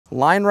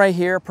Line right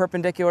here,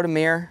 perpendicular to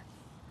mirror.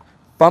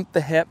 Bump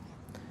the hip.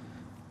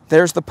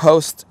 There's the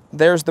post.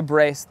 There's the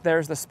brace.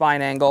 There's the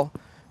spine angle.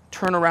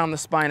 Turn around the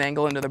spine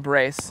angle into the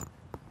brace.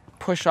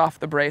 Push off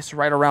the brace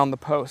right around the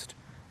post.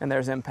 And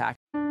there's impact.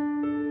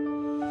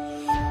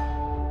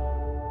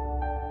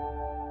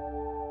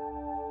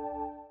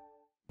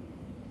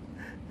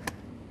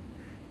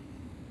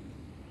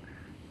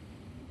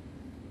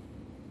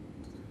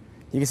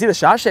 You can see the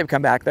shot shape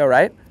come back though,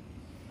 right?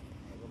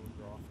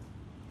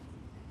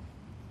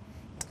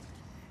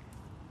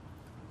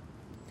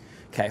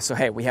 Okay, so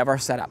hey, we have our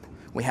setup.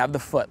 We have the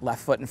foot,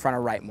 left foot in front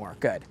of right more,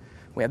 good.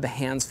 We have the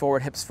hands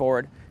forward, hips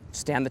forward.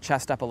 Stand the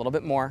chest up a little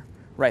bit more.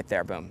 Right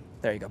there, boom.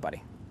 There you go,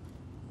 buddy.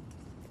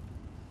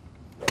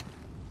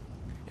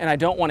 And I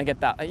don't want to get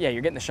that, yeah,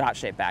 you're getting the shot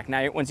shape back.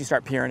 Now, once you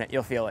start peering it,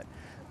 you'll feel it.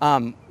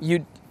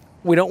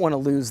 We don't want to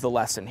lose the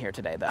lesson here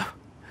today though.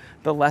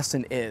 The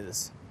lesson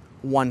is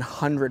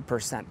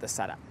 100% the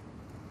setup.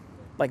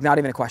 Like not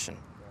even a question.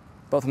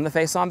 Both from the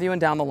face-on view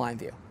and down the line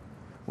view.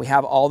 We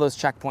have all those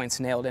checkpoints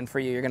nailed in for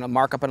you. You're going to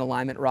mark up an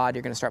alignment rod.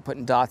 You're going to start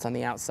putting dots on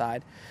the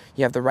outside.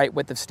 You have the right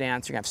width of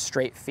stance. You're going to have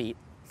straight feet.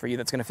 For you,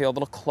 that's going to feel a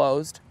little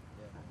closed.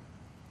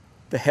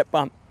 The hip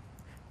bump.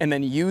 And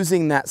then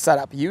using that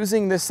setup,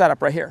 using this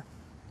setup right here.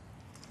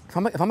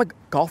 If I'm a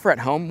golfer at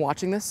home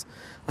watching this,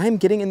 I am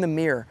getting in the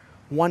mirror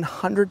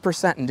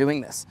 100% in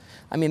doing this.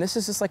 I mean, this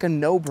is just like a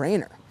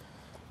no-brainer.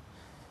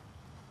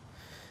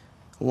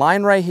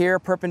 Line right here,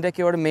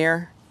 perpendicular to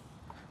mirror.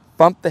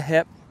 Bump the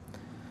hip.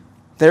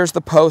 There's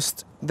the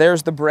post,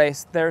 there's the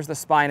brace, there's the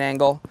spine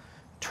angle.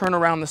 Turn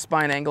around the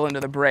spine angle into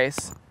the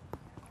brace.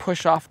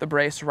 Push off the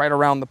brace right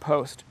around the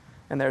post,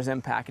 and there's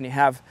impact. And you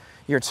have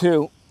your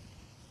two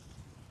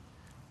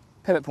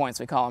pivot points,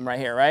 we call them right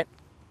here, right?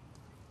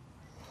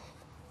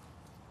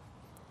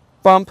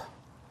 Bump,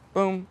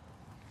 boom,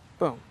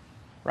 boom,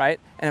 right?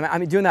 And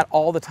I'm doing that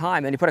all the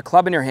time. Then you put a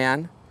club in your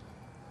hand.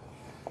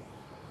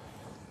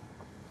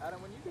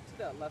 Adam, when you get to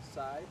that left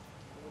side,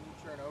 when you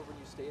turn over and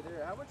you stay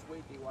there, how much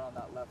weight do you want on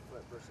that left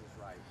foot versus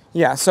right?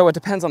 Yeah, so it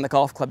depends on the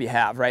golf club you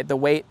have, right? The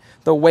weight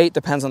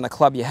depends on the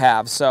club you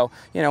have. So,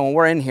 you know, when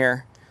we're in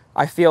here,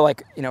 I feel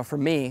like, you know, for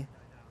me,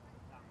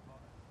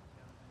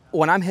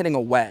 when I'm hitting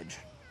a wedge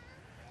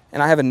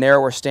and I have a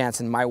narrower stance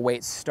and my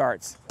weight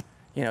starts,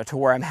 you know, to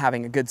where I'm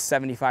having a good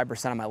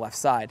 75% on my left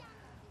side,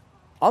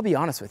 I'll be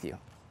honest with you,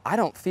 I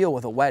don't feel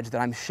with a wedge that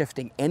I'm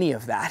shifting any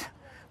of that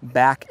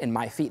back in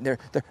my feet. There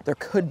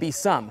could be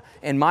some.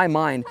 In my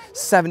mind,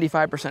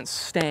 75%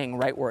 staying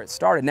right where it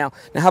started. Now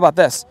how about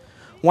this?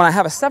 When I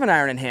have a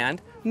 7-iron in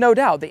hand, no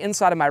doubt the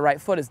inside of my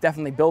right foot is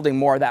definitely building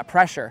more of that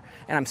pressure,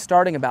 and I'm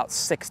starting about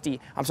 60,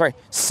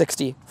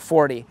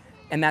 40,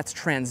 and that's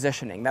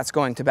transitioning. That's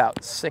going to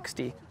about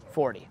 60,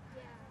 40.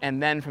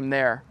 And then from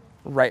there,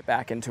 right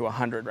back into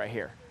 100 right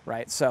here,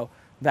 right? So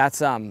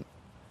that's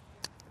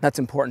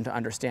important to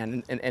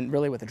understand. And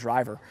really with the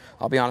driver,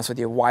 I'll be honest with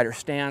you, wider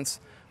stance,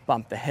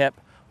 bump the hip.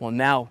 Well,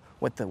 now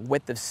with the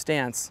width of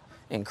stance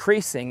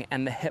increasing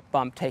and the hip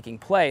bump taking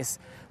place,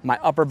 my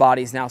upper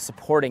body is now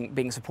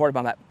being supported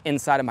by that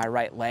inside of my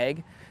right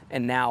leg,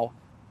 and now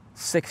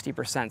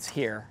 60%'s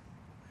here,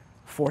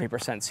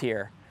 40%'s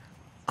here.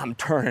 I'm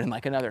turning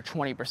like another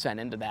 20%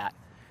 into that,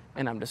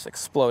 and I'm just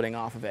exploding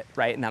off of it,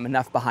 right? And I'm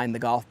enough behind the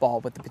golf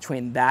ball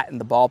between that and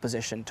the ball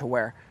position to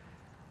where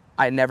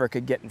I never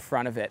could get in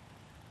front of it,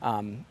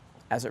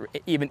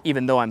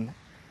 even though I'm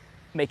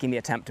making the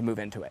attempt to move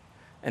into it.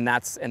 And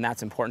that's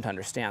important to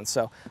understand.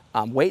 So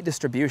weight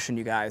distribution,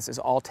 you guys, is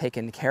all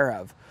taken care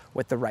of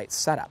with the right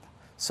setup.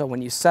 So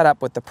when you set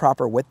up with the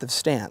proper width of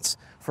stance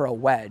for a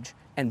wedge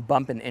and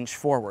bump an inch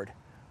forward,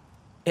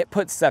 it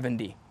puts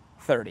 70,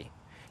 30.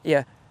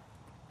 You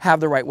have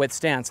the right width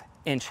stance,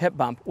 inch hip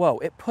bump, whoa,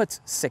 it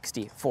puts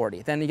 60,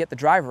 40. Then you get the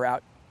driver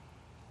out,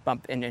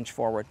 bump an inch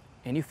forward,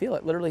 and you feel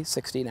it literally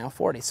 60, now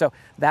 40. So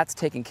that's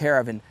taken care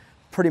of. And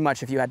pretty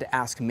much if you had to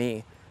ask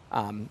me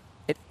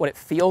what it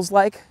feels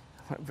like,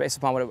 based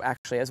upon what it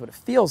actually is, what it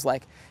feels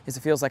like is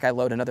it feels like I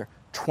load another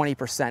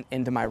 20%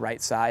 into my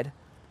right side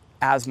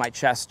as my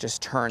chest just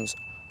turns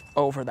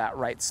over that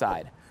right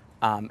side.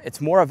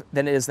 It's more of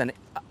than it is an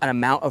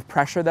amount of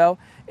pressure though.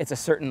 It's a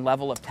certain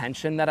level of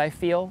tension that I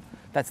feel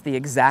that's the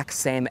exact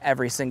same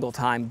every single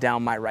time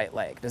down my right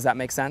leg. Does that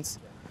make sense?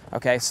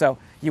 Okay, so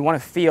you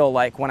want to feel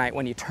like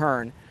when you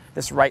turn,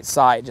 this right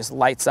side just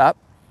lights up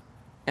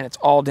and it's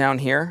all down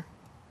here.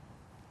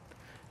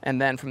 And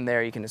then from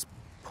there you can just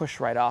push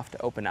right off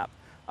to open up.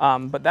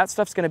 But that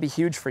stuff's going to be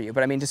huge for you.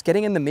 But I mean, just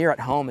getting in the mirror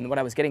at home, and what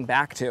I was getting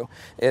back to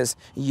is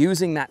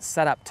using that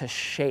setup to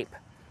shape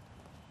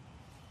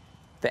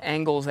the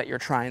angles that you're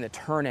trying to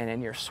turn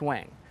in your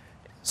swing.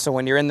 So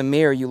when you're in the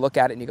mirror, you look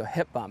at it and you go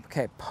hip bump,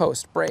 okay,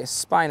 post, brace,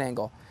 spine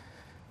angle,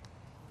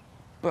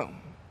 boom,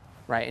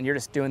 right? And you're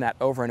just doing that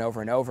over and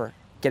over and over,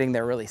 getting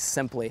there really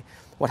simply.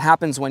 What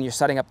happens when you're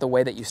setting up the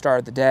way that you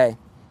started the day,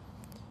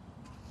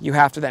 you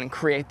have to then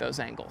create those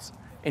angles,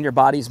 and your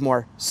body's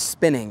more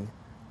spinning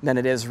than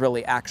it is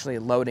really actually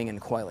loading and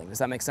coiling. Does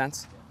that make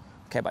sense?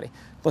 Okay, buddy.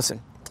 Listen,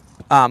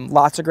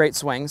 lots of great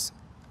swings.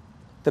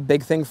 The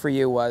big thing for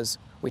you was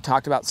We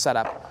talked about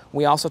setup.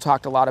 We also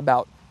talked a lot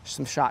about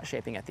some shot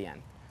shaping at the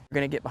end. You're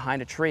going to get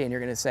behind a tree and you're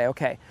going to say,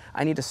 okay,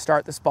 I need to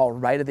start this ball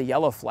right of the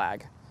yellow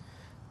flag,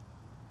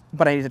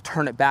 but I need to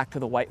turn it back to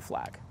the white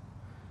flag.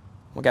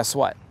 Well, guess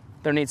what?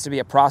 There needs to be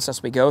a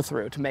process we go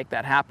through to make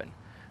that happen.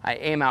 I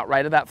aim out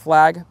right of that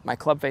flag. My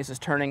club face is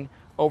turning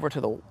over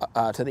to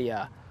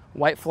the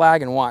white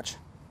flag, and watch.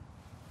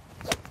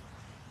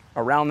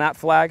 Around that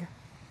flag,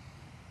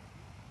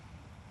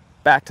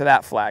 back to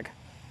that flag.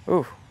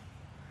 Ooh,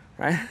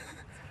 right?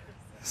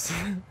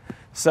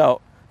 So,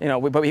 you know,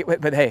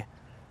 but hey,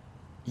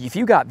 if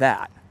you got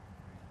that,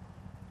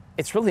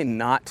 it's really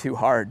not too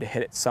hard to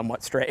hit it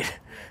somewhat straight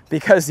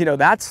because, you know,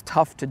 that's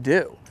tough to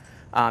do.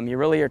 You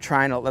really are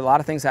trying to, a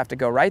lot of things have to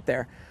go right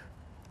there.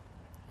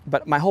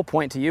 But my whole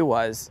point to you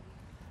was,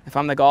 if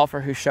I'm the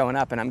golfer who's showing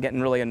up and I'm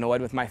getting really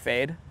annoyed with my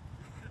fade,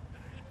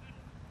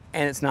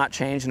 and it's not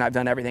changed and I've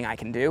done everything I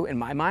can do in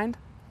my mind,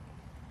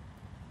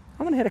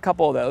 I'm gonna hit a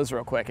couple of those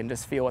real quick and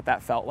just feel what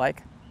that felt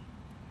like.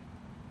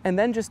 And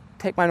then just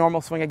take my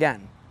normal swing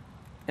again.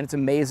 And it's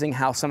amazing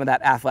how some of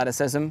that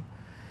athleticism,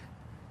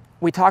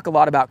 we talk a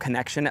lot about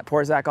connection at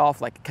Porzak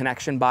Golf, like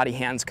connection, body,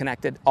 hands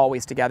connected,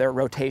 always together,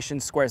 rotation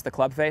squares the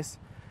club face.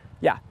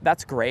 Yeah,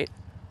 that's great,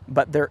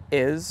 but there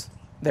is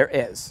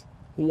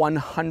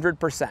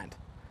 100%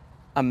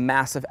 a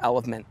massive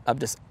element of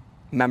just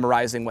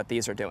memorizing what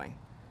these are doing.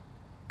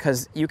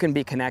 Because you can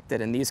be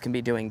connected and these can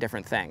be doing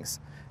different things.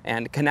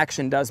 And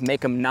connection does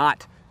make them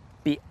not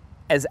be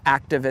as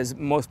active as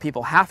most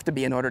people have to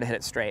be in order to hit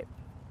it straight.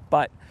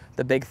 But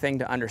the big thing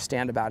to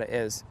understand about it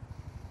is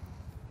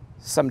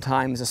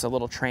sometimes just a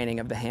little training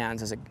of the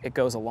hands, it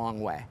goes a long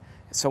way.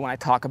 So when I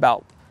talk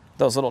about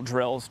those little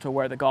drills to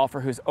where the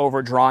golfer who's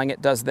overdrawing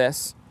it does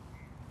this,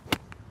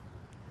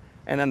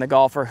 and then the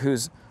golfer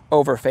who's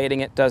over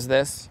fading it does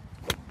this,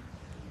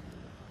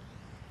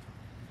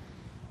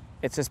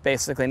 it's just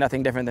basically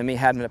nothing different than me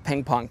having a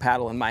ping pong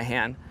paddle in my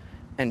hand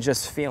and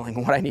just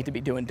feeling what I need to be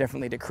doing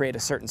differently to create a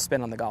certain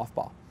spin on the golf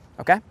ball.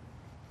 Okay?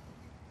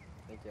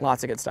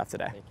 Lots of good stuff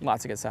today.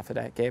 Lots of good stuff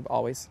today. Gabe,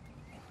 always.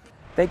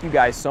 Thank you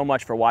guys so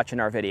much for watching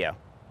our video.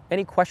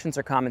 Any questions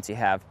or comments you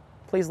have,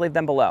 please leave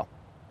them below.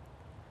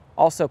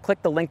 Also,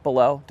 click the link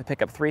below to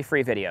pick up 3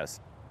 free videos.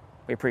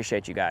 We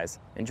appreciate you guys.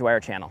 Enjoy our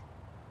channel.